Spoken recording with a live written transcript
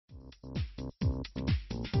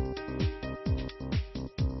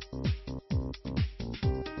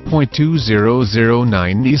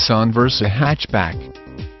2009 Nissan Versa hatchback.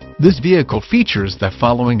 This vehicle features the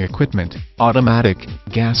following equipment: automatic,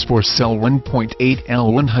 gas 4-cell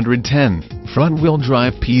 1.8L 110, front-wheel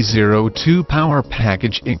drive P02 power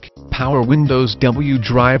package Inc., power windows W,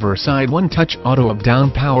 driver side one-touch auto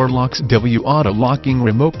up-down power locks W, auto locking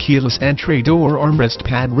remote, keyless entry, door armrest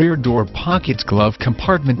pad, rear door pockets, glove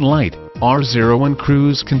compartment light, R01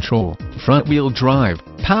 cruise control, front-wheel drive,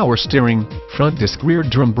 power steering, front disc rear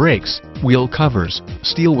drum brakes, wheel covers,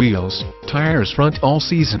 steel wheels, tires front all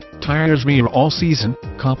season, tires rear all season,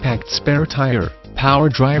 compact spare tire, power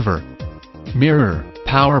driver mirror,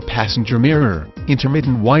 power passenger mirror,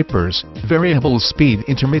 intermittent wipers, variable speed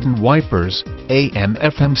intermittent wipers,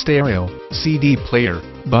 AM/FM stereo, CD player,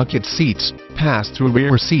 bucket seats, pass-through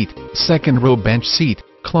rear seat, second row bench seat,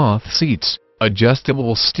 cloth seats,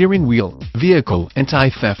 adjustable steering wheel, vehicle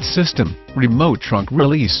anti-theft system, remote trunk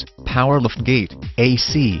release, power liftgate,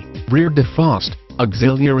 AC, rear defrost,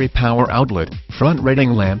 auxiliary power outlet, front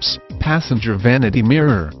reading lamps, passenger vanity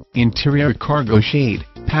mirror, interior cargo shade,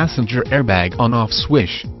 passenger airbag on-off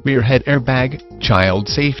switch, rear head airbag, child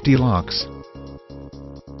safety locks.